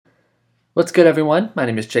What's good, everyone? My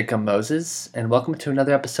name is Jacob Moses, and welcome to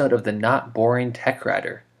another episode of the Not Boring Tech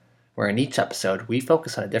Writer, where in each episode we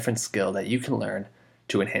focus on a different skill that you can learn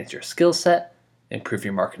to enhance your skill set, improve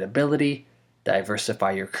your marketability,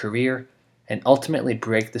 diversify your career, and ultimately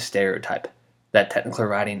break the stereotype that technical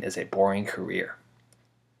writing is a boring career.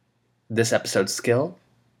 This episode's skill: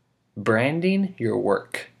 branding your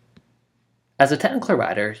work. As a technical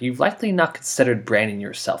writer, you've likely not considered branding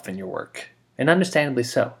yourself in your work, and understandably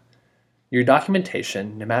so. Your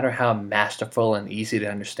documentation, no matter how masterful and easy to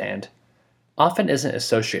understand, often isn't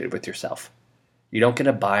associated with yourself. You don't get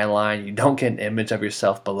a byline, you don't get an image of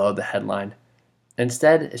yourself below the headline.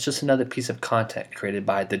 Instead, it's just another piece of content created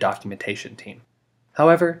by the documentation team.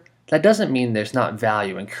 However, that doesn't mean there's not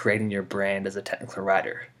value in creating your brand as a technical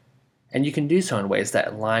writer, and you can do so in ways that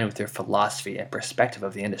align with your philosophy and perspective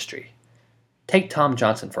of the industry. Take Tom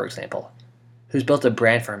Johnson, for example, who's built a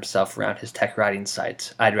brand for himself around his tech writing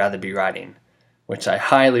site, I'd Rather Be Writing, which I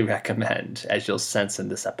highly recommend, as you'll sense in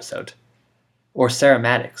this episode. Or Sarah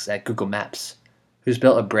Maddox at Google Maps, who's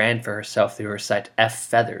built a brand for herself through her site F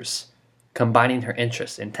Feathers, combining her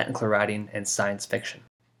interests in technical writing and science fiction.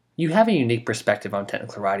 You have a unique perspective on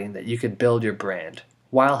technical writing that you could build your brand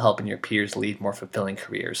while helping your peers lead more fulfilling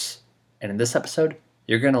careers. And in this episode,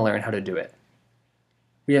 you're going to learn how to do it.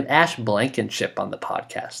 We have Ash Blankenship on the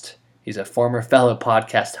podcast. He's a former fellow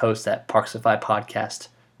podcast host at Parksify Podcast,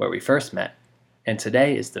 where we first met, and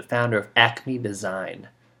today is the founder of Acme Design,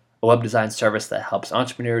 a web design service that helps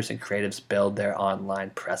entrepreneurs and creatives build their online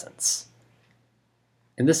presence.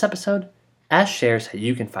 In this episode, Ash shares how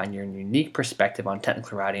you can find your unique perspective on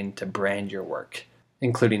technical writing to brand your work,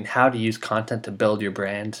 including how to use content to build your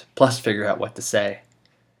brand, plus figure out what to say,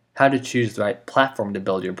 how to choose the right platform to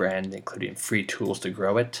build your brand, including free tools to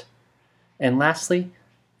grow it, and lastly,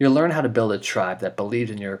 you'll learn how to build a tribe that believes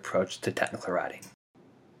in your approach to technical writing.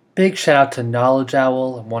 Big shout out to Knowledge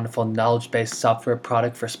Owl, a wonderful knowledge-based software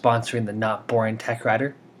product, for sponsoring the Not Boring Tech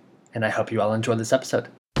Writer, and I hope you all enjoy this episode.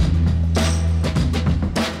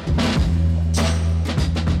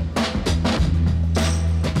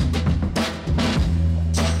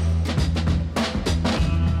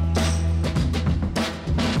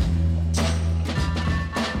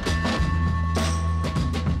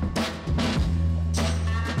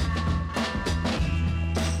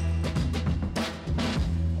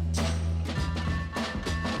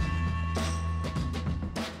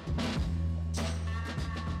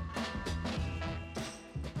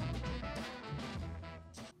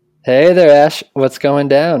 Hey there, Ash. What's going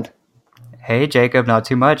down? Hey, Jacob, not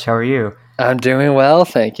too much. How are you? I'm doing well,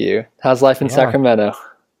 thank you. How's life in Sacramento?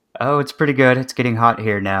 Oh, it's pretty good. It's getting hot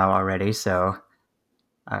here now already, so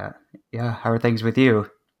how are things with you?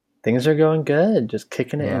 Things are going good. Just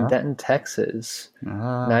kicking it in Yeah. Denton, Texas.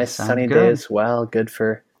 Nice Sounds sunny good. day as well. Good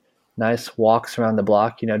for nice walks around the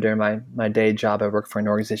block. You know, during my day job, I work for an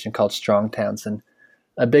organization called Strong Towns, and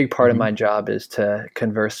a big part of my job is to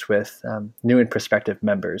converse with new and prospective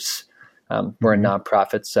members. We're a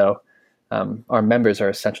nonprofit, so our members are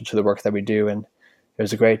essential to the work that we do. And it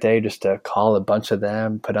was a great day just to call a bunch of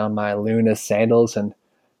them, put on my Luna sandals, and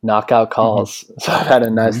knock out calls. So I've had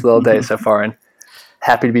a nice little day so far, and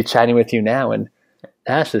happy to be chatting with you now. And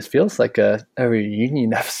Ash, this feels like a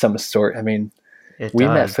reunion of some sort. I mean, we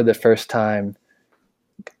met for the first time.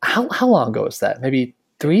 How long ago was that? Maybe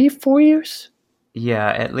 3-4 years? Yeah,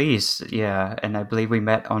 at least. Yeah, and I believe we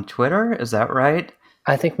met on Twitter. Is that right?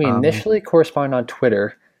 I think we initially corresponded on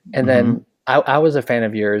Twitter, and then I was a fan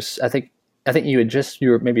of yours. I think you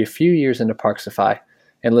were maybe a few years into Parksify.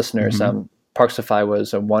 And listeners, Parksify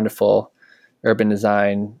was a wonderful urban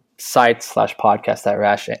design site / podcast that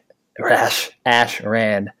Ash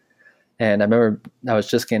ran. And I remember I was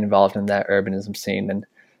just getting involved in that urbanism scene, and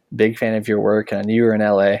big fan of your work. And I knew you were in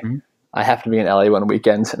LA. I happened to be in LA one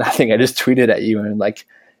weekend, and I think I just tweeted at you and like,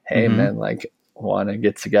 hey man, like, want to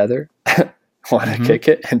get together? Want to kick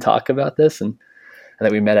it and talk about this? And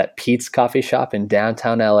then we met at Pete's Coffee Shop in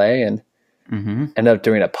downtown LA, and ended up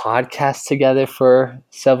doing a podcast together for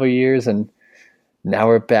several years. And now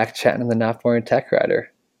we're back chatting on the Not Boring Tech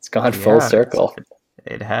Writer. It's gone full circle.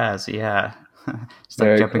 It has, yeah. It's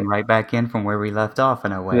like jumping right back in from where we left off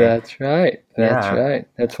in a way. That's right. Right.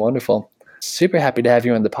 That's wonderful. Super happy to have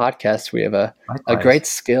you on the podcast. We have a great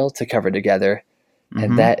skill to cover together,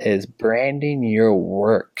 and that is branding your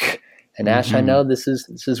work. And Ash, I know this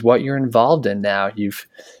is what you're involved in now. You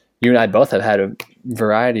and I both have had a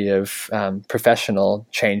variety of professional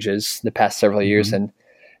changes the past several years, and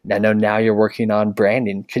I know now you're working on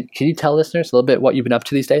branding. Can you tell listeners a little bit what you've been up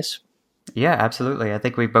to these days? Yeah, absolutely. I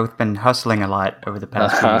think we've both been hustling a lot over the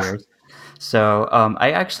past few years. So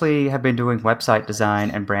I actually have been doing website design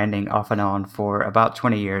and branding off and on for about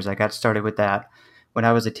 20 years. I got started with that when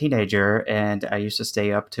I was a teenager, and I used to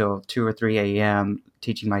stay up till 2 or 3 a.m.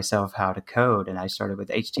 teaching myself how to code. And I started with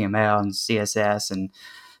HTML and CSS and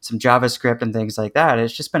some JavaScript and things like that.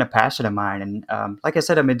 It's just been a passion of mine. And like I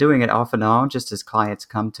said, I've been doing it off and on just as clients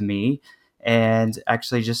come to me. And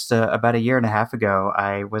actually, just about a year and a half ago,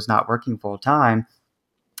 I was not working full time,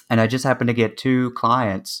 and I just happened to get two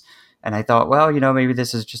clients. And I thought, well, maybe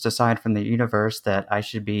this is just a sign from the universe that I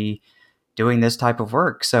should be doing this type of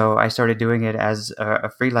work. So I started doing it as a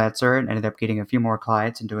freelancer and ended up getting a few more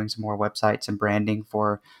clients and doing some more websites and branding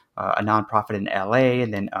for a nonprofit in LA,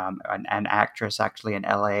 and then an actress actually in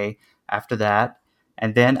LA after that.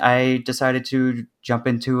 And then I decided to jump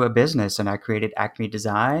into a business, and I created Acme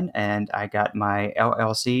Design, and I got my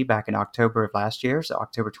LLC back in October of last year, so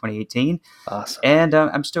October 2018. Awesome. And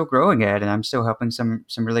I'm still growing it, and I'm still helping some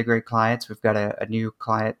really great clients. We've got a new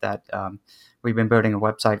client that we've been building a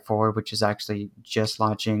website for, which is actually just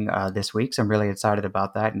launching this week. So I'm really excited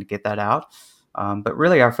about that and to get that out. But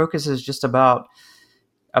really, our focus is just about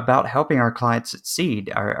helping our clients succeed.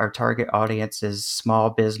 Our target audience is small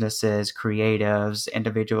businesses, creatives,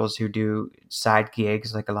 individuals who do side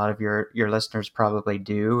gigs, like a lot of your listeners probably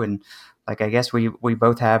do, and like I guess we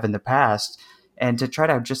both have in the past. And to try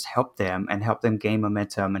to just help them and help them gain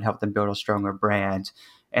momentum and help them build a stronger brand.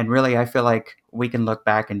 And really, I feel like we can look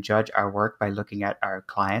back and judge our work by looking at our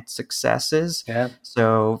clients' successes. Yeah.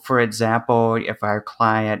 So, for example, if our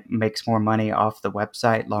client makes more money off the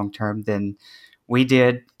website long term than we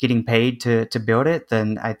did getting paid to build it,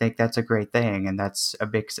 then I think that's a great thing, and that's a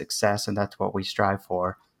big success, and that's what we strive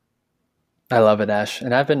for. I love it, Ash.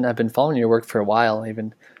 And I've been following your work for a while,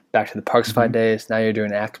 even back to the Parksify Hmm. days. Now you're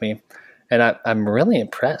doing Acme, and I'm really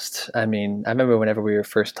impressed. I mean, I remember whenever we were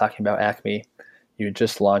first talking about Acme, you had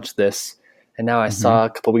just launched this, and now I Hmm. saw a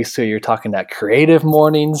couple weeks ago you're talking about creative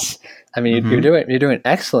mornings. I mean, you're Hmm. doing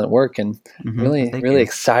excellent work, and really Thank really you.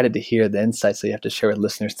 excited to hear the insights that you have to share with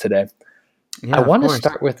listeners today. I Yeah, of want to course.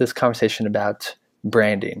 start with this conversation about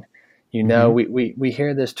branding. Hmm. We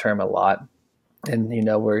hear this term a lot, and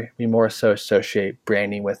we more so associate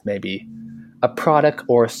branding with maybe a product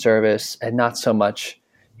or a service, and not so much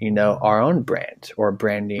our own brand or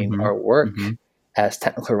branding Hmm. our work Hmm. as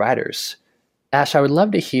technical writers. Ash, I would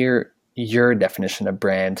love to hear your definition of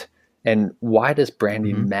brand, and why does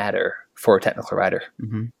branding Hmm. matter for a technical writer?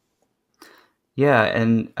 Hmm. Yeah,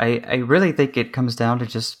 and I really think it comes down to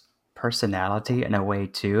just personality in a way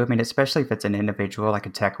too. I mean, especially if it's an individual like a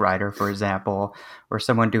tech writer, for example, or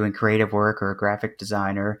someone doing creative work or a graphic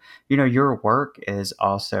designer. Your work is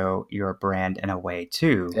also your brand in a way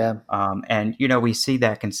too. Yeah. And we see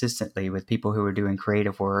that consistently with people who are doing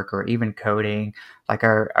creative work or even coding. Like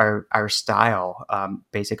our style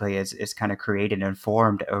basically is kind of created and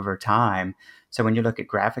formed over time. So when you look at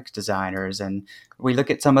graphics designers, and we look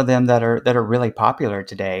at some of them that are really popular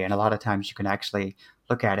today, and a lot of times you can actually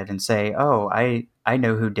look at it and say, oh, I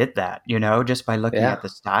know who did that, just by looking Yeah. at the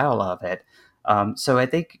style of it. So I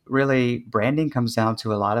think really branding comes down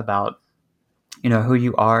to a lot about who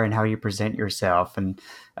you are and how you present yourself. And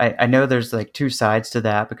I know there's like two sides to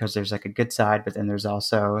that, because there's like a good side, but then there's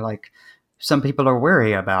also like some people are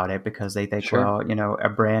wary about it because they think, Sure. well, a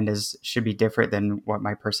brand is should be different than what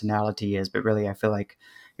my personality is. But really, I feel like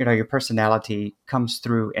your personality comes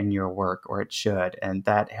through in your work, or it should, and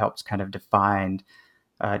that helps kind of define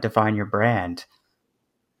your brand.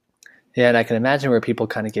 Yeah, and I can imagine where people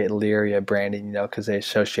kind of get leery of branding, because they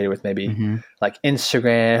associate it with maybe Hmm. like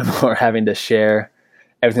Instagram or having to share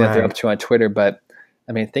everything that they're up Right. to on Twitter. But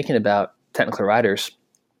I mean, thinking about technical writers,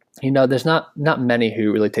 there's not many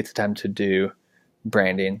who really take the time to do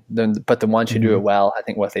branding. But the ones who do it Hmm. well, I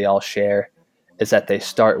think what they all share is that they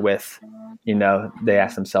start with, they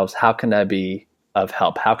ask themselves, how can I be of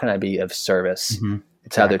help? How can I be of service Hmm.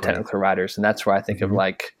 to other Exactly. technical writers? And that's where I think of Hmm.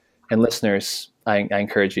 like, and listeners, I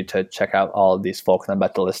encourage you to check out all of these folks I'm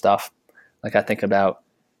about to list off. Like I think about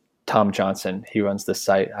Tom Johnson. He runs the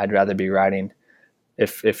site I'd Rather Be Writing.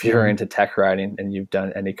 If you're Hmm. into tech writing and you've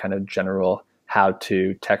done any kind of general how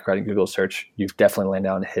to tech writing Google search, you've definitely landed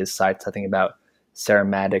on his sites. I think about Sarah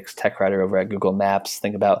Maddox, tech writer over at Google Maps.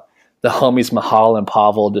 Think about the homies Mahal and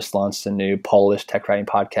Pavel just launched a new Polish tech writing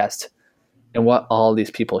podcast. And what all these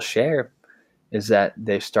people share is that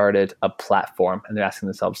they've started a platform and they're asking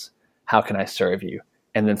themselves, how can I serve you?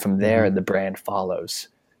 And then from there, Hmm. the brand follows.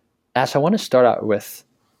 Ash, I want to start out with,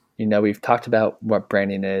 we've talked about what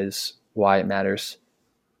branding is, why it matters.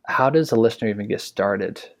 How does a listener even get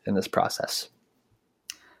started in this process?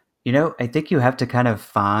 I think you have to kind of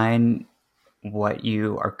find what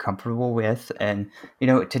you are comfortable with. And,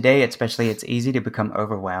 today especially, it's easy to become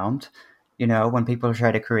overwhelmed. When people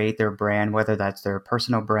try to create their brand, whether that's their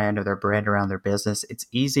personal brand or their brand around their business, it's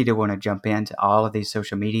easy to want to jump into all of these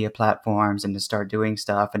social media platforms and to start doing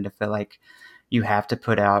stuff and to feel like you have to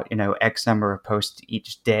put out, X number of posts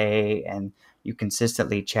each day, and you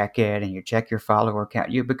consistently check it and you check your follower count.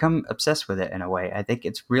 You become obsessed with it in a way. I think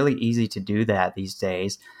it's really easy to do that these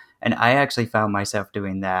days. And I actually found myself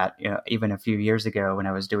doing that, even a few years ago when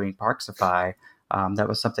I was doing Parksify. That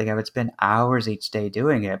was something I would spend hours each day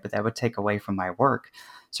doing it, but that would take away from my work.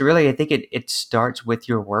 So really, I think it starts with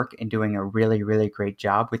your work and doing a really, really great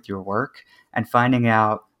job with your work and finding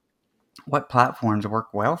out what platforms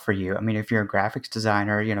work well for you. I mean, if you're a graphics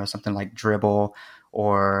designer, something like Dribble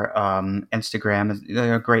or Instagram,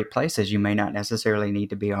 they're great places. You may not necessarily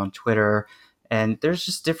need to be on Twitter, and there's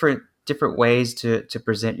just different ways to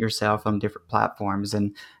present yourself on different platforms.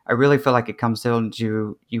 And I really feel like it comes down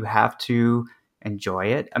to you have to enjoy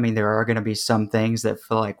it. I mean, there are going to be some things that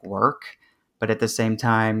feel like work, but at the same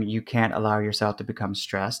time, you can't allow yourself to become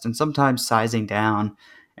stressed. And sometimes sizing down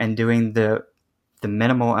and doing the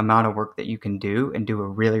minimal amount of work that you can do and do a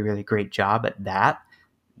really, really great job at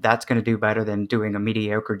that's going to do better than doing a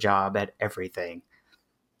mediocre job at everything.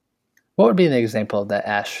 What would be an example of that,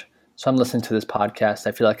 Ash? So I'm listening to this podcast.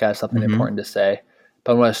 I feel like I have something Mm-hmm. important to say,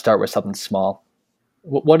 but I want to start with something small.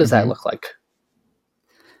 What does that Mm-hmm. look like?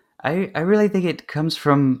 I really think it comes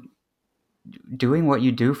from doing what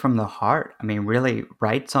you do from the heart. I mean, really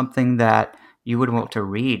write something that you would want to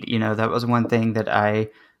read. That was one thing that I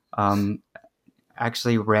um,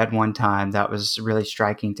 actually read one time that was really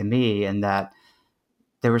striking to me, and that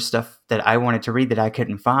there was stuff that I wanted to read that I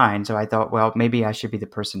couldn't find. So I thought, well, maybe I should be the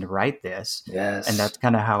person to write this. And Yes. that's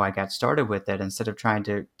kind of how I got started with it, instead of trying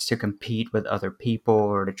to compete with other people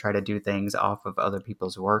or to try to do things off of other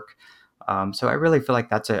people's work. So I really feel like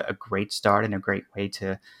that's a great start and a great way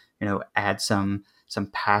to, add some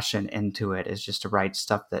passion into it, is just to write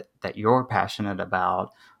stuff that you're passionate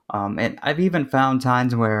about. And I've even found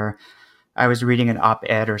times where I was reading an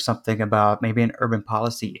op-ed or something about maybe an urban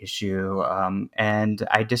policy issue, and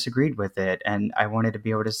I disagreed with it. And I wanted to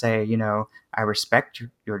be able to say, I respect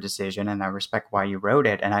your decision and I respect why you wrote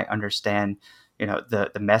it, and I understand,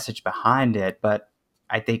 the message behind it, but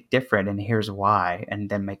I think different, and here's why, and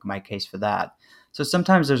then make my case for that. So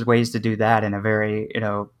sometimes there's ways to do that in a very,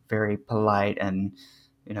 very polite and,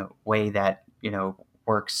 way that,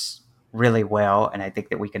 works really well. And I think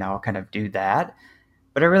that we can all kind of do that,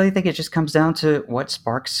 but I really think it just comes down to what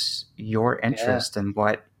sparks your Yeah. interest and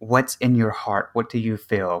what's in your heart. What do you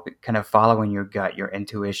feel? Kind of following your gut, your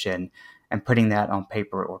intuition, and putting that on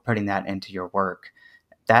paper or putting that into your work.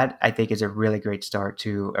 That, I think, is a really great start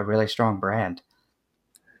to a really strong brand.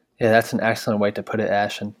 Yeah, that's an excellent way to put it,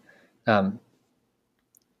 Ash. And um,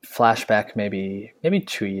 flashback maybe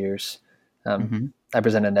 2 years. Um, Mm-hmm. I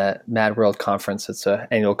presented at Mad World Conference. It's an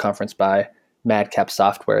annual conference by Madcap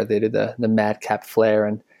Software. They did the Madcap Flare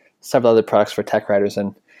and several other products for tech writers.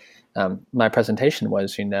 And my presentation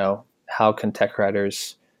was, how can tech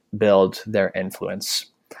writers build their influence?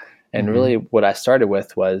 And Mm-hmm. really, what I started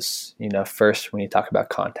with was, first, when you talk about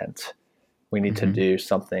content, we need to Mm-hmm. do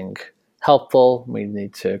something helpful. We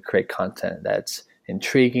need to create content that's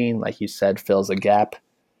intriguing, like you said, fills a gap.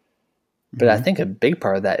 But I Mm-hmm. think a big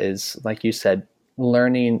part of that is, like you said,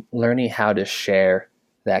 learning how to share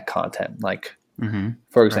that content. Like, Mm-hmm.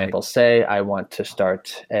 for Right. example, say I want to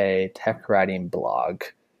start a tech writing blog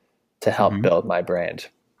to help Mm-hmm. build my brand.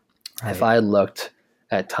 If Right. I looked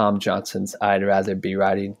at Tom Johnson's I'd Rather Be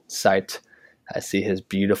Writing site, I see his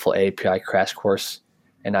beautiful API crash course,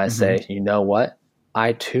 and I Mm-hmm. say, you know what?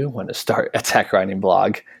 I too want to start a tech writing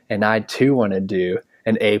blog, and I too want to do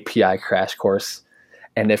an API crash course.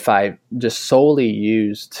 And if I just solely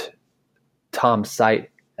used Tom's site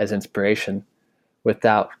as inspiration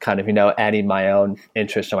without kind of, adding my own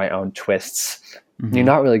interest or my own twists, you're Mm-hmm.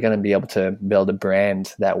 not really going to be able to build a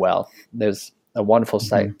brand that well. There's a wonderful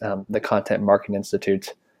Mm-hmm. site, the Content Marketing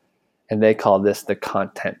Institute, and they call this the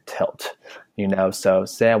content tilt. So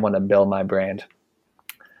say I want to build my brand.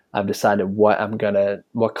 I've decided what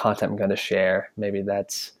content I'm gonna share. Maybe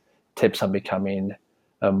that's tips on becoming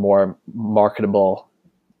a more marketable,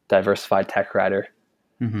 diversified tech writer.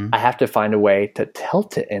 Mm-hmm. I have to find a way to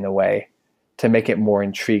tilt it in a way to make it more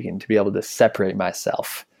intriguing, to be able to separate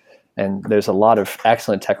myself. And there's a lot of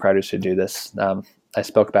excellent tech writers who do this. I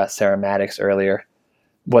spoke about Sarah Maddox earlier.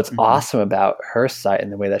 What's Mm-hmm. awesome about her site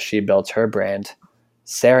and the way that she builds her brand,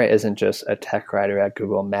 Sarah isn't just a tech writer at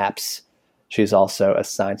Google Maps. She's also a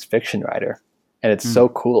science fiction writer. And it's Mm-hmm. so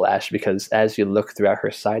cool, Ash, because as you look throughout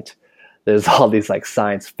her site, There's all these like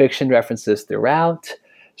science fiction references throughout.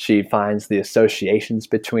 She finds the associations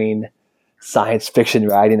between science fiction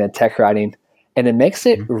writing and tech writing. And it makes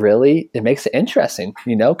it interesting,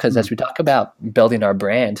 because as we talk about building our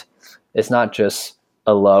brand, it's not just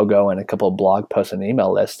a logo and a couple of blog posts and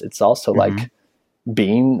email lists. It's also Mm-hmm. like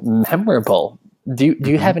being memorable. Do you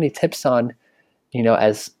Mm-hmm. have any tips on,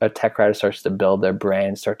 as a tech writer starts to build their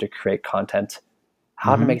brand, start to create content,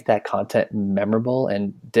 how to Mm-hmm. make that content memorable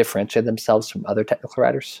and differentiate themselves from other technical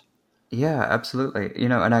writers? Yeah, absolutely.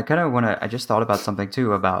 And I kind of want to, I just thought about something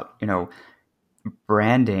too about,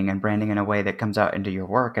 branding and branding in a way that comes out into your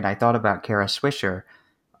work. And I thought about Kara Swisher.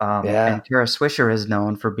 Yeah, And Kara Swisher is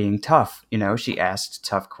known for being tough. She asks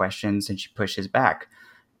tough questions and she pushes back.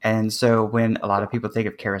 And so when a lot of people think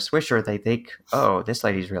of Kara Swisher, they think, oh, this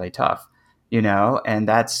lady's really tough, and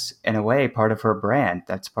that's in a way part of her brand.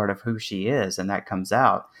 That's part of who she is. And that comes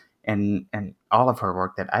out and all of her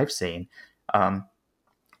work that I've seen. Um,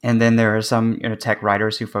 and then there are some tech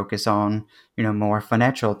writers who focus on more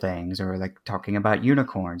financial things or like talking about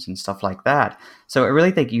unicorns and stuff like that. So I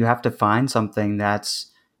really think you have to find something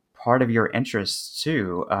that's part of your interests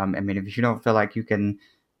too. I mean, if you don't feel like you can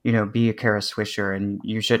be a Kara Swisher, and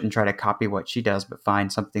you shouldn't try to copy what she does, but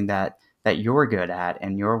find something that you're good at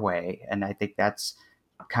in your way. And I think that's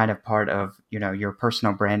kind of part of your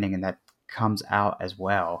personal branding, and that comes out as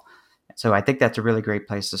well. So I think that's a really great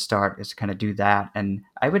place to start, is to kind of do that. And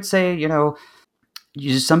I would say,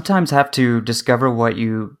 you sometimes have to discover what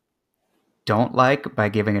you don't like by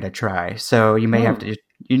giving it a try. So you may have hmm. to,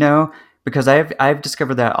 you know, because I've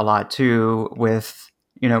discovered that a lot too with,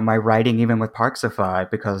 my writing, even with Parksify,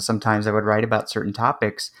 because sometimes I would write about certain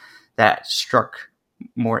topics that struck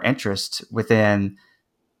more interest within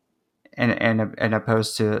and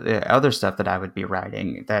opposed to the other stuff that I would be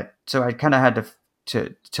writing. That so I kind of had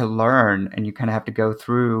to learn, and you kind of have to go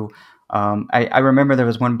through. I remember there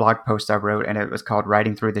was one blog post I wrote, and it was called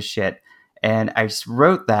 "Writing Through the Shit." And I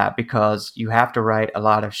wrote that because you have to write a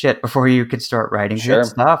lot of shit before you can start writing good Sure,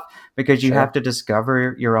 stuff, because you have sure. to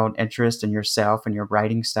discover your own interest and yourself and your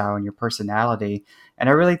writing style and your personality. And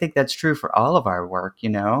I really think that's true for all of our work.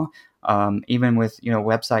 Even with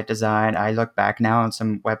website design, I look back now on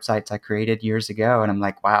some websites I created years ago, and I'm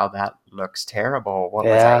like, wow, that looks terrible. What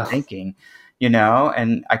was I Yeah, thinking?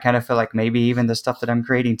 And I kind of feel like maybe even the stuff that I'm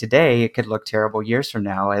creating today, it could look terrible years from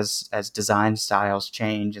now, as design styles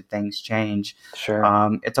change and things change. sure.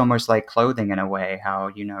 It's almost like clothing in a way, how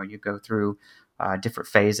you go through different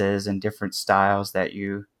phases and different styles that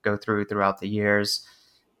you go through throughout the years,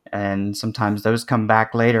 and sometimes those come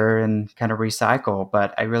back later and kind of recycle.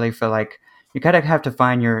 But I really feel like you kind of have to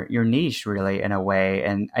find your niche, really, in a way.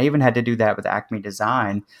 And I even had to do that with Acme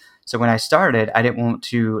Design. So when I started, I didn't want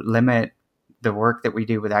to limit the work that we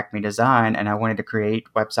do with Acme Design, and I wanted to create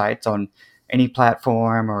websites on any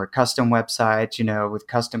platform, or custom websites, with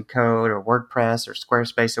custom code or WordPress or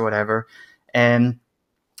Squarespace or whatever. And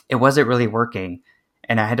it wasn't really working,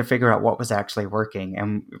 and I had to figure out what was actually working.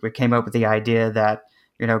 And we came up with the idea that,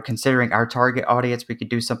 considering our target audience, we could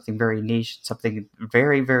do something very niche, something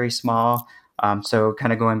very, very small. So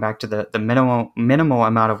kind of going back to the minimal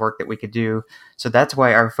amount of work that we could do. So that's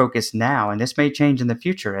why our focus now, and this may change in the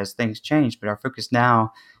future as things change, but our focus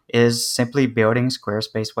now is simply building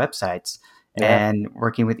Squarespace websites Yeah, and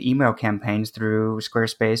working with email campaigns through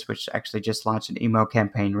Squarespace, which actually just launched an email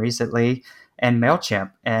campaign recently, and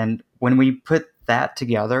MailChimp. And when we put that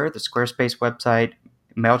together, the Squarespace website,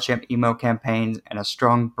 MailChimp email campaigns, and a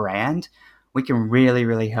strong brand, we can really,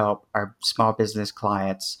 really help our small business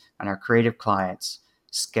clients and our creative clients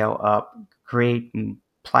scale up, create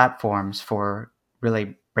platforms for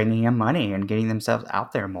really bringing in money and getting themselves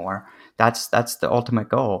out there more. That's the ultimate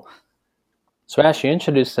goal. so Ash, you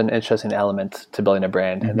introduced an interesting element to building a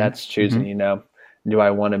brand, and Mm-hmm. that's choosing, Mm-hmm. do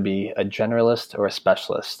I want to be a generalist or a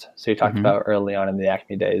specialist? So you talked Mm-hmm. about early on in the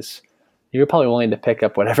Acme days, you were probably willing to pick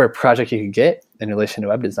up whatever project you could get in relation to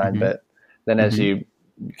web design, Mm-hmm. but then as Mm-hmm. you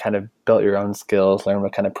kind of built your own skills, learn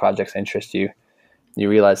what kind of projects interest you, you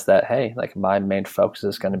realize that, hey, like my main focus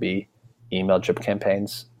is going to be email drip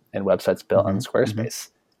campaigns and websites built on Mm-hmm. Mm-hmm. Squarespace.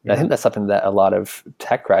 And I Yeah. think that's something that a lot of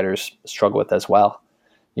tech writers struggle with as well.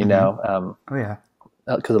 You Mm-hmm. know, Oh yeah.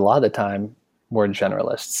 because a lot of the time we're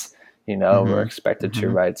generalists. We're Mm-hmm. expected to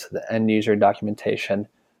Mm-hmm. write to the end user documentation.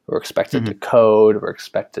 We're expected to Mm-hmm. code. We're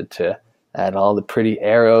expected to add all the pretty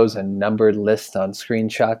arrows and numbered lists on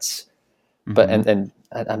screenshots. But Mm-hmm.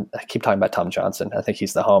 I keep talking about Tom Johnson. I think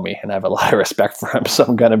he's the homie, and I have a lot of respect for him. So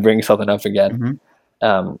I'm going to bring something up again.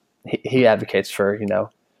 Mm-hmm. He advocates for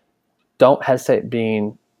don't hesitate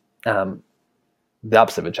being the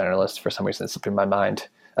opposite of a generalist. For some reason, it's slipping my mind.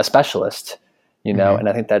 A specialist. And Mm-hmm.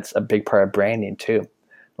 I think that's a big part of branding too.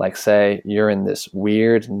 Like, say you're in this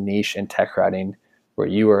weird niche in tech writing where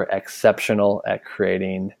you are exceptional at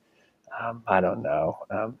creating, I don't know,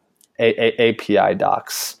 API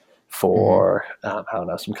docs Mm-hmm. for, I don't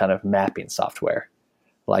know, some kind of mapping software.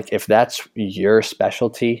 Like, if that's your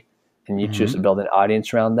specialty and you choose to Mm-hmm. build an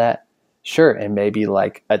audience around that, sure, and maybe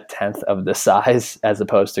like a tenth of the size as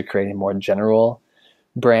opposed to creating more general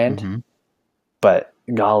brand. Mm-hmm. But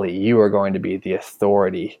golly, you are going to be the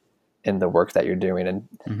authority in the work that you're doing. And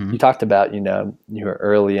Mm-hmm. you talked about, you were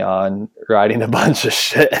early on writing a bunch of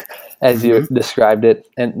shit as you Mm-hmm. described it.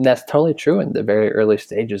 And that's totally true in the very early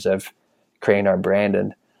stages of creating our brand.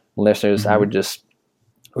 And listeners, I Mm-hmm. would just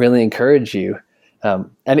really encourage you.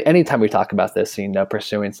 Anytime we talk about this,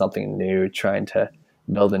 pursuing something new, trying to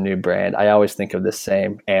build a new brand, I always think of the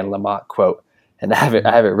same Anne Lamott quote, and I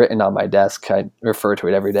have it written on my desk. I refer to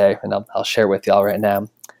it every day, and I'll share it with y'all right now.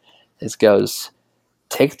 It goes,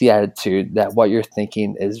 take the attitude that what you're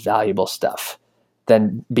thinking is valuable stuff,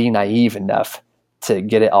 then be naive enough to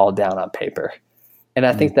get it all down on paper. And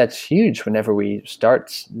I think that's huge whenever we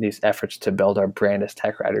start these efforts to build our brand as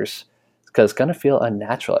tech writers, because it's going to feel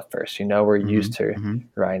unnatural at first. We're Mm-hmm. used to Mm-hmm.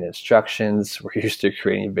 writing instructions, we're used to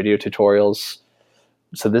creating video tutorials.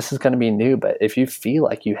 So this is going to be new. But if you feel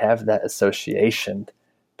like you have that association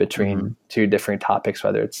Mm-hmm. between two different topics,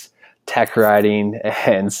 whether it's tech writing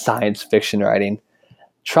and science fiction writing,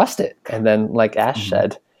 trust it. And then, like Ash Mm-hmm.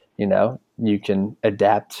 said, you can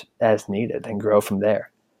adapt as needed and grow from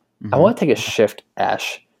there. I Mm-hmm. want to take a shift,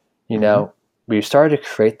 Ash. You Mm-hmm. know, we started to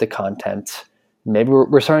create the content. Maybe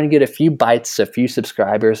we're starting to get a few bites, a few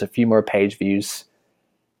subscribers, a few more page views.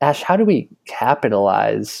 Ash, how do we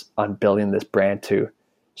capitalize on building this brand to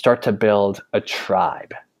start to build a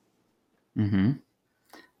tribe? Mm-hmm.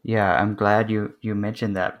 Yeah, I'm glad you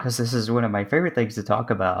mentioned that because this is one of my favorite things to talk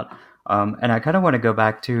about. And I kind of want to go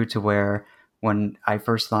back to where when I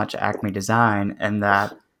first launched Acme Design and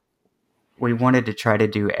that we wanted to try to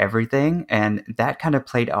do everything, and that kind of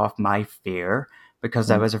played off my fear because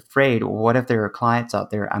I Mm, was afraid, what if there are clients out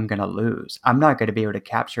there I'm going to lose? I'm not going to be able to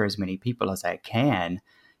capture as many people as I can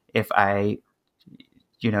if I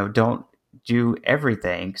don't do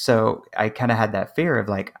everything. So I kind of had that fear of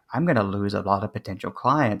like, I'm going to lose a lot of potential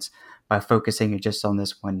clients by focusing just on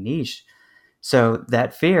this one niche. So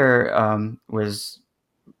that fear was,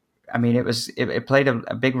 I mean, it played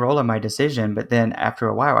a big role in my decision. But then after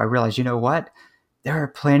a while, I realized, you know what? There are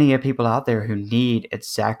plenty of people out there who need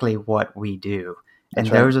exactly what we do. that's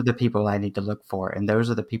And right. those are the people I need to look for. And those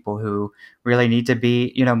are the people who really need to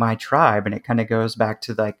be, my tribe. And it kind of goes back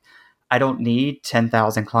to like, I don't need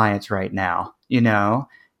 10,000 clients right now.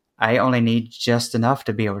 I only need just enough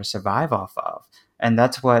to be able to survive off of. And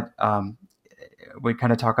that's what we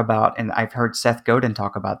kind of talk about. And I've heard Seth Godin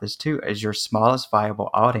talk about this too, as your smallest viable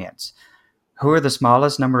audience. Who are the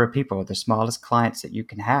smallest number of people, the smallest clients that you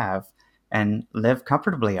can have and live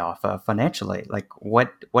comfortably off of financially? Like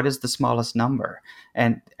what is the smallest number?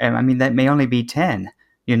 And I mean that may only be 10.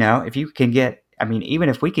 If you can get, I mean, even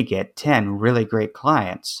if we could get 10 really great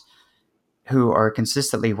clients who are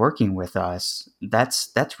consistently working with us,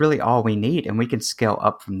 that's really all we need, and we can scale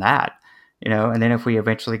up from that. And then if we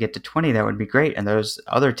eventually get to 20, that would be great, and those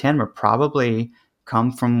other 10 would probably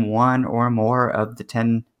come from one or more of the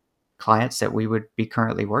 10 clients that we would be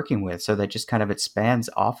currently working with. So that just kind of expands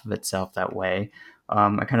off of itself that way.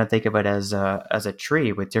 I kind of think of it as a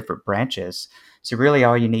tree with different branches. So really,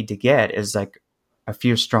 all you need to get is like a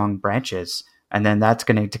few strong branches, and then that's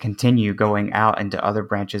going to continue going out into other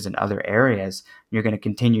branches and other areas. You're going to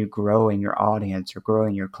continue growing your audience or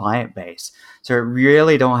growing your client base. So it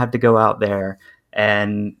really don't have to go out there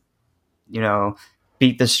and you know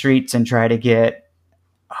beat the streets and try to get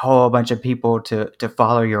a whole bunch of people to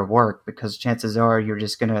follow your work, because chances are you're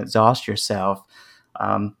just going to exhaust yourself.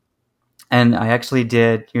 Um, and I actually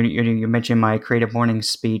did. You mentioned my creative morning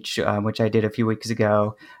speech, which I did a few weeks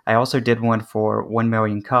ago. I also did one for 1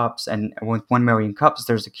 million cups, and with 1 million cups,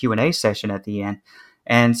 there's a Q&A session at the end.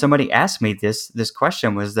 And somebody asked me this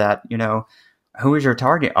question was that who is your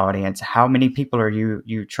target audience? How many people are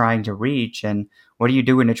you trying to reach, and what are you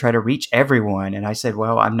doing to try to reach everyone? And I said,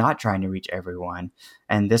 well, I'm not trying to reach everyone,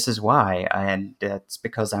 and this is why. And that's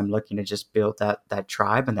because I'm looking to just build that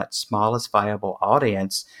tribe and that smallest viable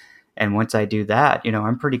audience. And once I do that,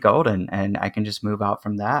 I'm pretty golden, and I can just move out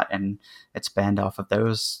from that and expand off of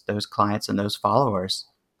those clients and those followers.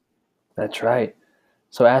 That's right.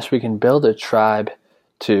 So, Ash, we can build a tribe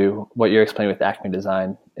to what you're explaining with Acme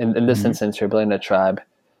Design. In this Hmm. instance, you're building a tribe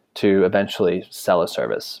to eventually sell a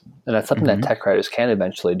service. And that's something that Hmm. tech writers can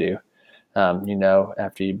eventually do.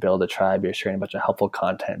 After you build a tribe, you're sharing a bunch of helpful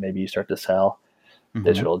content. Maybe you start to sell. Mm-hmm.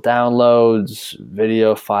 digital downloads,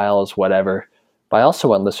 video files, whatever. But I also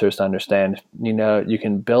want listeners to understand, you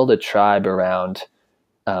can build a tribe around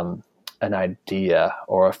um, an idea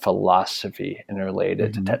or a philosophy and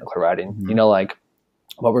related to Mm-hmm. technical writing. Mm-hmm. Like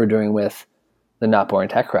what we're doing with the Not Boring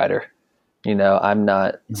Tech Writer. I'm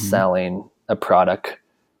not Mm-hmm. selling a product.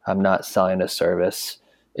 I'm not selling a service.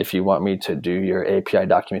 If you want me to do your API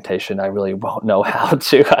documentation, I really won't know how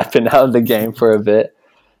to. I've been out of the game for a bit.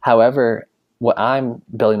 However, what I'm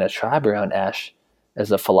building a tribe around, Ash,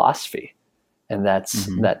 is a philosophy. And that's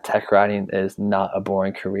Mm-hmm. that tech writing is not a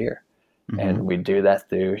boring career. Mm-hmm. And we do that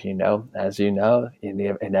through, as you know,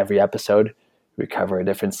 in every episode, we cover a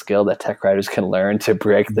different skill that tech writers can learn to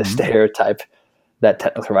break the Mm-hmm. stereotype that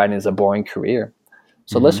technical writing is a boring career.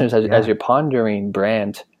 So, Mm-hmm. listeners, as Yeah. you're pondering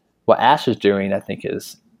brand, what Ash is doing, I think,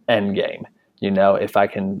 is end game. If I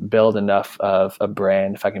can build enough of a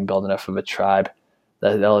brand, if I can build enough of a tribe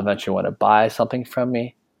that they'll eventually want to buy something from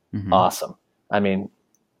me, Mm-hmm. awesome. I mean,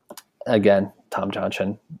 again, Tom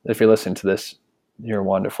Johnson, if you're listening to this, you're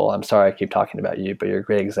wonderful. I'm sorry I keep talking about you, but you're a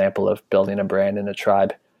great example of building a brand and a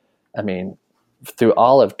tribe. I mean, through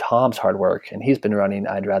all of Tom's hard work, and he's been running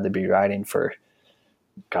I'd Rather Be Writing for,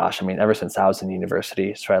 ever since I was in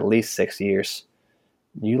university, so at least 6 years.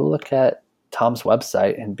 You look at Tom's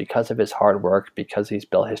website, and because of his hard work, because he's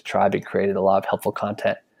built his tribe and created a lot of helpful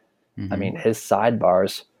content, Mm-hmm. his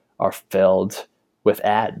sidebars are filled with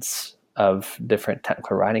ads of different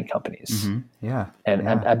technical writing companies. Mm-hmm. Yeah. And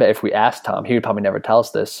Yeah. I bet if we asked Tom, he would probably never tell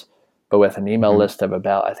us this, but with an email Mm-hmm. list of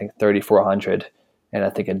about, I think, 3,400 and I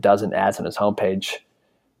think a dozen ads on his homepage,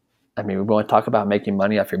 we want to talk about making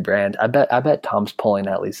money off your brand. I bet Tom's pulling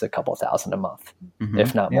at least a couple thousand a month, Mm-hmm.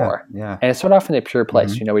 if not Yeah. more. Yeah. And it's sort of from a pure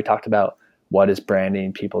place. Mm-hmm. We talked about what is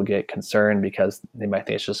branding. People get concerned because they might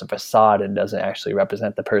think it's just a facade and doesn't actually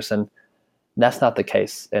represent the person. That's not the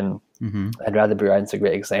case. And Mm-hmm. I'd Rather Be Writing's a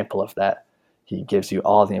great example of that. He gives you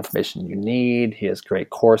all the information you need. He has great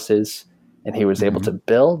courses, and he was able Mm-hmm. to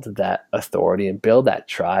build that authority and build that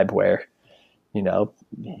tribe where,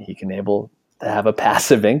 he can able to have a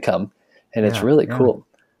passive income, and it's Yeah. really Yeah. cool.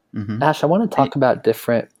 Mm-hmm. Ash, I want to talk about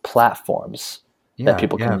different platforms that Yeah.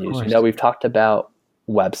 people Yeah. can Of use. course. We've talked about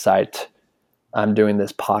website. I'm doing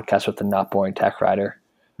this podcast with the Not Boring Tech Writer.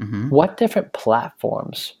 Mm-hmm. What different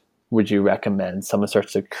platforms would you recommend someone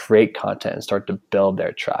starts to create content and start to build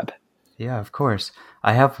their tribe? Yeah, of course.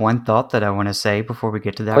 I have one thought that I want to say before we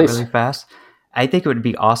get to that Please. really fast. I think it would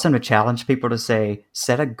be awesome to challenge people to say,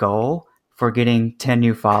 set a goal for getting 10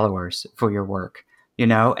 new followers for your work,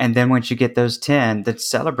 and then once you get those 10, then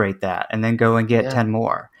celebrate that and then go and get Yeah. 10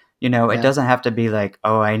 more. It Yeah. doesn't have to be like,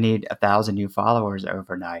 oh, I need 1,000 new followers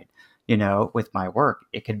overnight, with my work.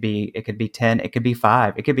 It could be 10, it could be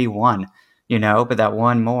 5, it could be 1, but that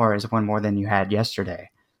one more is one more than you had yesterday.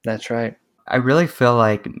 That's right. I really feel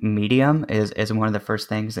like Medium is one of the first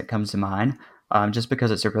things that comes to mind, just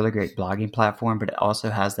because it's a really great blogging platform, but it also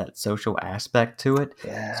has that social aspect to it.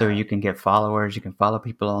 So Yeah. you can get followers, you can follow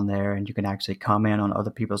people on there, and you can actually comment on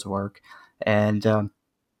other people's work. And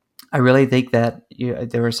I really think that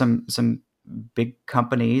there are some big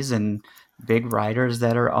companies and big writers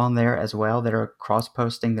that are on there as well that are cross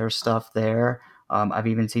posting their stuff there. I've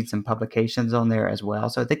even seen some publications on there as well.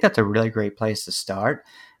 So I think that's a really great place to start.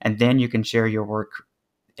 And then you can share your work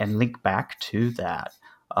and link back to that.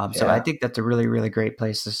 So I Yeah. think that's a really, really great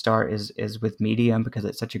place to start is with Medium because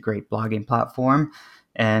it's such a great blogging platform.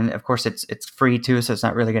 And of course, it's free too, so it's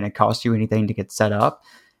not really going to cost you anything to get set up.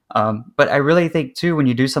 But I really think too, when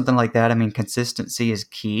you do something like that, consistency is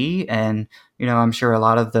key. And, I'm sure a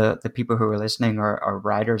lot of the people who are listening are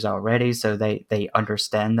writers already, so they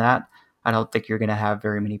understand that. I don't think you're going to have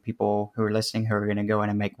very many people who are listening who are going to go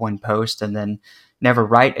in and make one post and then never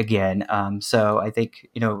write again. So I think,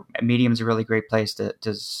 Medium is a really great place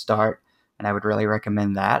to start. And I would really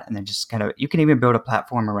recommend that. And then just kind of, you can even build a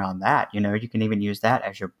platform around that. You can even use that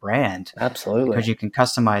as your brand Absolutely. because you can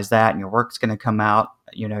customize that and your work's going to come out,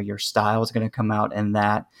 your style is going to come out in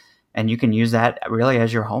that. And you can use that really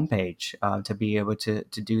as your homepage to be able to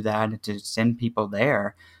do that and to send people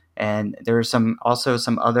there. And there are also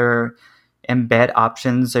some other embed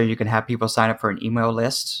options so you can have people sign up for an email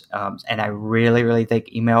list. And I really, really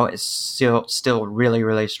think email is still really,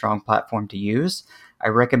 really strong platform to use. I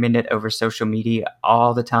recommend it over social media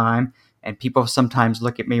all the time. And people sometimes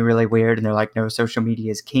look at me really weird and they're like, no, social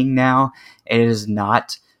media is king now. It is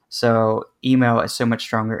not. So email is so much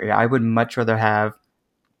stronger. I would much rather have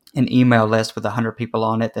an email list with 100 people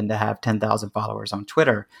on it than to have 10,000 followers on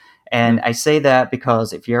Twitter. And I say that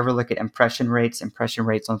because if you ever look at impression rates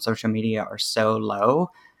on social media are so low,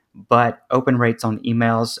 but open rates on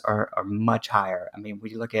emails are much higher. When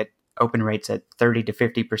you look at open rates at 30 to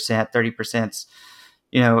 50%. 30%'s,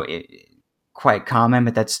 you know, quite common,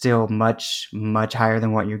 but that's still much, much higher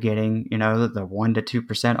than what you're getting, you know, the 1 to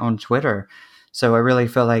 2% on Twitter. So I really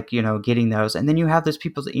feel like, you know, getting those, and then you have those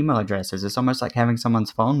people's email addresses. It's almost like having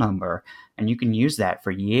someone's phone number, and you can use that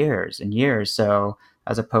for years and years. So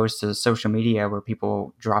as opposed to social media where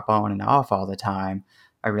people drop on and off all the time,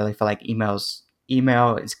 I really feel like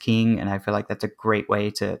email is king, and I feel like that's a great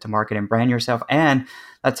way to market and brand yourself. And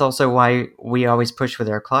that's also why we always push with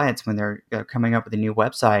our clients when they're coming up with a new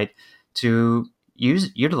website to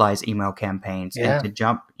utilize email campaigns and Yeah. to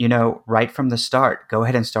jump, you know, right from the start. Go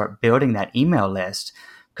ahead and start building that email list,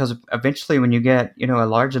 because eventually when you get, you know, a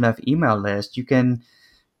large enough email list, you can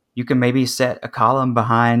maybe set a column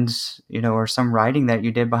behind, you know, or some writing that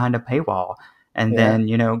you did behind a paywall, and Yeah. then,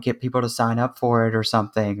 you know, get people to sign up for it or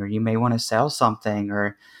something, or you may want to sell something,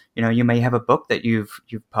 or, you know, you may have a book that you've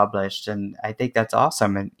published. And I think that's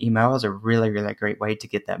awesome. And email is a really, really great way to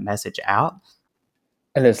get that message out.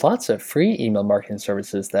 And there's lots of free email marketing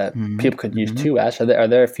services that Hmm. people could use Hmm. too, Ash. Are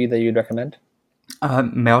there a few that you'd recommend?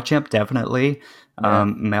 MailChimp, definitely. Yeah.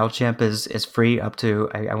 MailChimp is free up to,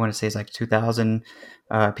 I want to say it's like 2,000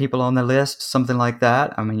 people on the list, something like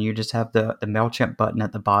that. I mean, you just have the MailChimp button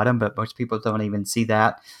at the bottom, but most people don't even see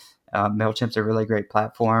that. MailChimp's a really great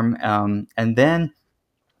platform. And then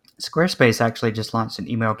Squarespace actually just launched an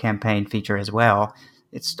email campaign feature as well.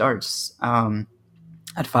 It starts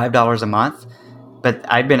at $5 a month, but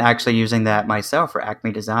I've been actually using that myself for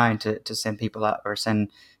Acme Design to send people out or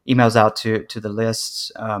send emails out to the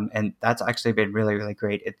lists, and that's actually been really, really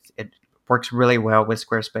great. It works really well with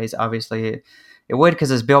Squarespace. Obviously, it would,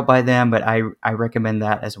 because it's built by them, but I recommend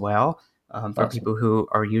that as well, for Awesome. people who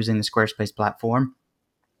are using the Squarespace platform.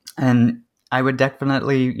 And I would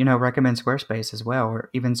definitely, you know, recommend Squarespace as well, or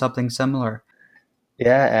even something similar.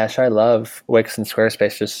 Yeah, Ash, I love Wix and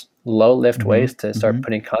Squarespace, just low lift Hmm. ways to Hmm. start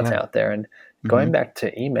putting content Yeah. out there. And Hmm. going back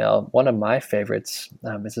to email, one of my favorites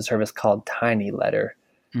is a service called Tiny Letter.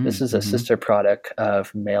 This is a Mm-hmm. sister product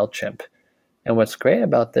of MailChimp. And what's great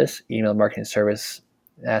about this email marketing service,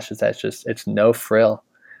 Ash, is that it's no frill.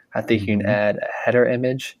 I think you can Hmm. add a header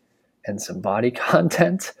image and some body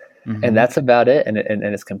content, and Hmm. that's about it. And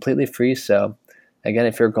it's completely free. So, again,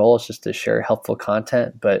 if your goal is just to share helpful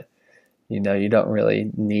content, but you don't really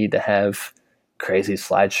need to have crazy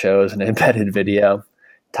slideshows and embedded video.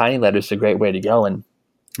 Tiny Letter is a great way to go. And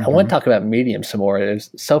I want to Hmm. talk about Medium some more. It was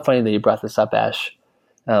so funny that you brought this up, Ash.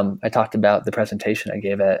 I talked about the presentation I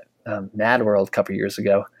gave at Mad World a couple years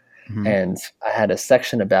ago, Hmm. and I had a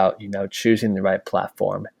section about choosing the right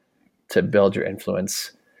platform to build your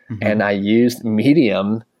influence, Hmm. and I used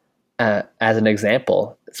Medium as an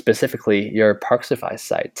example, specifically your Parksify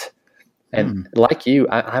site. And Mm. like you,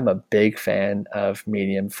 I'm a big fan of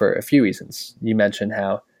Medium for a few reasons. You mentioned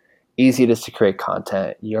how easy it is to create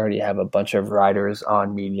content. You already have a bunch of writers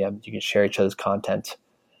on Medium. You can share each other's content.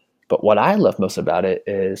 But what I love most about it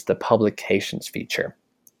is the publications feature.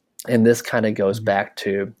 And this kind of goes Mhm. back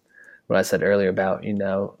to what I said earlier about,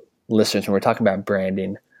 listeners, when we're talking about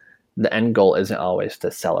branding, the end goal isn't always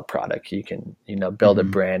to sell a product. You can, build a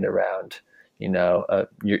Mhm. brand around,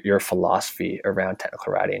 your philosophy around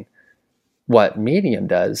technical writing. What Medium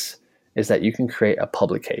does is that you can create a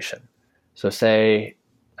publication. So say,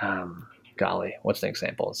 golly, what's an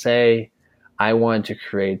example? Say I wanted to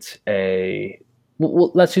create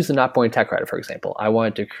let's use the Not Boring Tech Writer, for example. I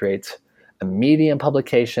wanted to create a Medium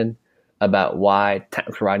publication about why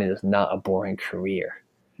technical writing is not a boring career.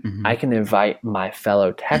 I Mhm. can invite my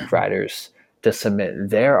fellow tech writers to submit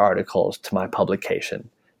their articles to my publication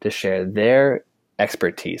to share their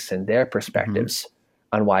expertise and their Mhm. perspectives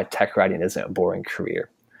on why tech writing isn't a boring career.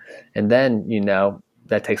 And then,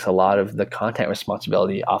 that takes a lot of the content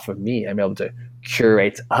responsibility off of me. I'm able to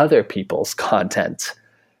curate other people's content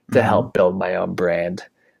to Mhm. help build my own brand.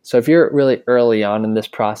 So if you're really early on in this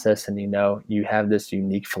process and you have this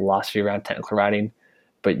unique philosophy around technical writing,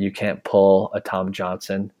 but you can't pull a Tom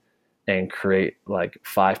Johnson and create like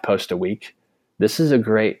 5 posts a week, this is a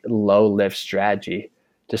great low lift strategy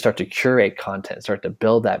to start to curate content, start to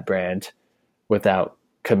build that brand without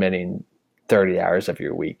committing 30 hours of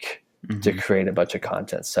your week to Mhm. create a bunch of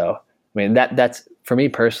content. So, I mean, that's for me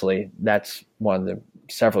personally, that's one of the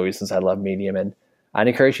several reasons I love Medium. And I'd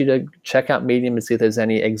encourage you to check out Medium and see if there's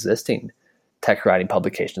any existing tech writing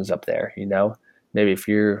publications up there. Maybe if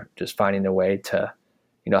you're just finding a way to,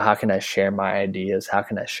 how can I share my ideas? How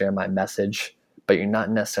can I share my message? But you're not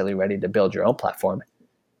necessarily ready to build your own platform.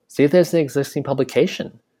 See if there's an existing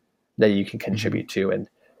publication that you can Mhm. contribute to, and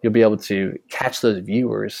you'll be able to catch those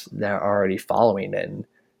viewers that are already following, and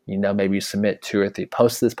maybe submit 2 or 3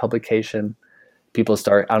 posts to this publication. people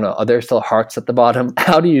start, I don't know, are there still hearts at the bottom?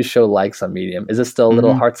 How do you show likes on Medium? Is it still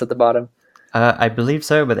little hearts at the bottom? I believe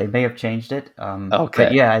so, but they may have changed it. But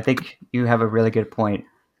Okay. yeah, I think you have a really good point.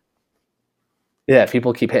 Yeah,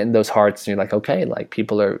 people keep hitting those hearts and you're like, okay, like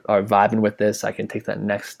people are vibing with this. I can take that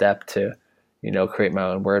next step to, create my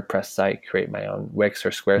own WordPress site, create my own Wix or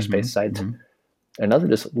Squarespace site. Another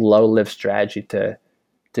just low lift strategy to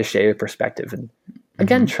share your perspective. And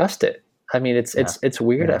again, trust it. I mean, it's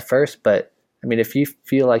weird at first, but I mean, if you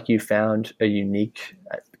feel like you found a unique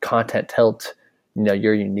content tilt,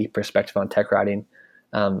 your unique perspective on tech writing,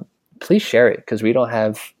 please share it, because we don't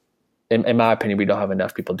have, in my opinion, we don't have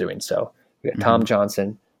enough people doing so. We got Tom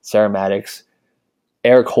Johnson, Sarah Maddox,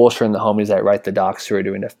 Eric Holscher, and the homies that write the docs, who are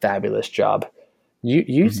doing a fabulous job. You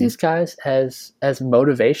use these guys as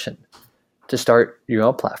motivation to start your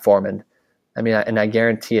own platform. And I mean, I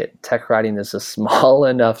guarantee it, tech writing is a small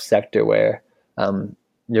enough sector where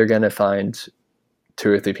you're going to find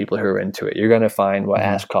 2 or 3 people who are into it. You're going to find what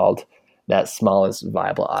Ash called that smallest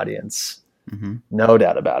viable audience. No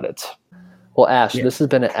doubt about it. Well, Ash, this has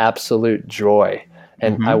been an absolute joy.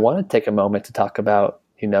 And I want to take a moment to talk about,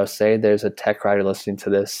 say there's a tech writer listening to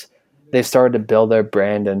this. They've started to build their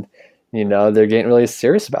brand, and, they're getting really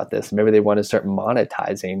serious about this. Maybe they want to start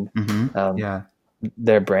monetizing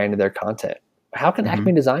their brand and their content. How can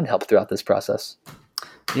Acme Design help throughout this process?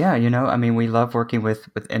 Yeah, I mean, we love working with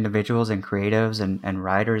individuals and creatives and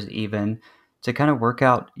writers even to kind of work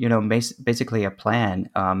out, basically a plan.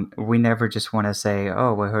 We never just want to say,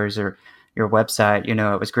 oh, well, here's your website,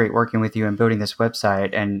 it was great working with you and building this website,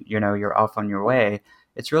 and, you're off on your way.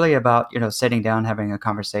 It's really about, sitting down, having a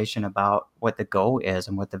conversation about what the goal is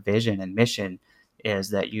and what the vision and mission is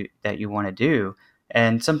that you want to do.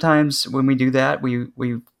 And sometimes when we do that, we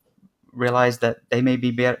realize that they may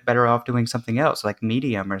be better off doing something else, like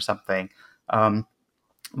Medium or something.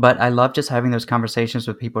 But I love just having those conversations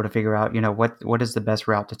with people to figure out, what is the best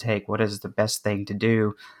route to take? What is the best thing to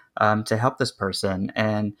do to help this person?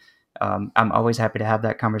 And I'm always happy to have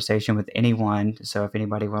that conversation with anyone. So if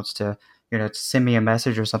anybody wants to, send me a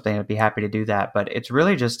message or something, I'd be happy to do that. But it's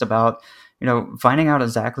really just about, finding out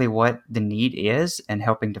exactly what the need is and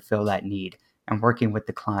helping to fill that need, and working with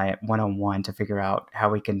the client one-on-one to figure out how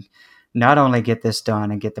we can not only get this done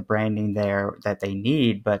and get the branding there that they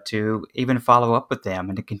need, but to even follow up with them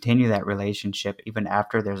and to continue that relationship even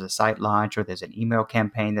after there's a site launch or there's an email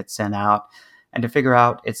campaign that's sent out, and to figure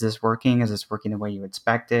out, is this working? Is this working the way you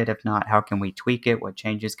expected? If not, how can we tweak it? What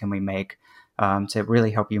changes can we make to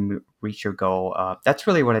really help you reach your goal? That's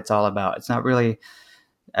really what it's all about. It's not really,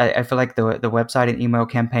 I feel like the website and email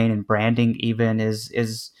campaign and branding even is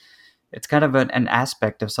it's kind of an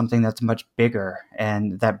aspect of something that's much bigger.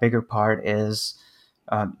 And that bigger part is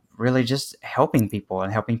really just helping people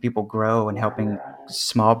and helping people grow and helping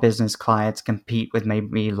small business clients compete with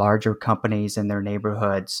maybe larger companies in their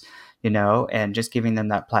neighborhoods, and just giving them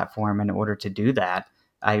that platform in order to do that.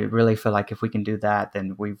 I really feel like if we can do that,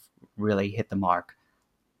 then we've really hit the mark.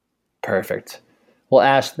 Perfect. Well,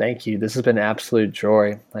 Ash, thank you. This has been an absolute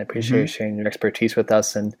joy. I appreciate you sharing your expertise with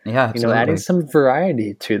us and, adding some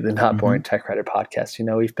variety to the Not Boring Tech Writer podcast.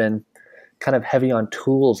 We've been kind of heavy on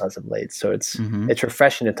tools as of late. So it's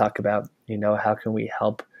refreshing to talk about, how can we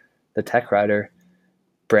help the tech writer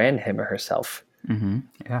brand him or herself.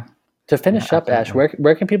 Yeah. To finish up, Ash,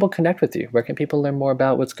 where can people connect with you? Where can people learn more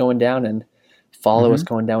about what's going down and follow what's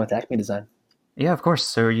going down with Acme Design? Yeah, of course.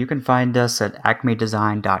 So you can find us at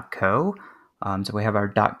acmedesign.co. So we have our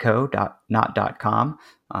 .co, not .com,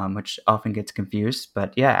 which often gets confused.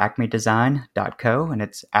 But yeah, acmedesign.co, and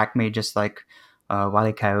it's Acme just like Wile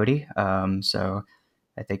E. Coyote. So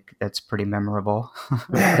I think that's pretty memorable.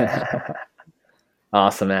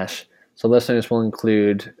 Awesome, Ash. So listeners, will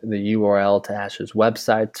include the URL to Ash's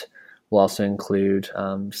website. We'll also include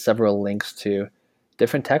several links to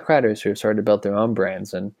different tech writers who have started to build their own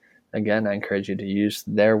brands. And again, I encourage you to use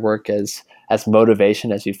their work as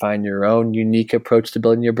motivation as you find your own unique approach to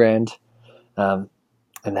building your brand. And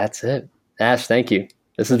that's it. Ash, thank you.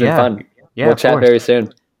 This has been fun. Yeah, we'll chat very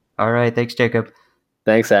soon. All right. Thanks, Jacob.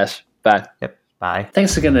 Thanks, Ash. Bye. Yep. Bye.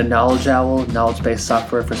 Thanks again to Knowledge Owl, knowledge-based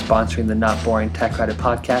software, for sponsoring the Not Boring Tech Writer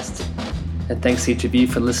podcast. And thanks to each of you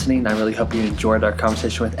for listening. I really hope you enjoyed our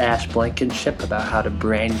conversation with Ash Blankenship about how to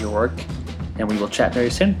brand your work. And we will chat very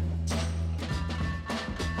soon.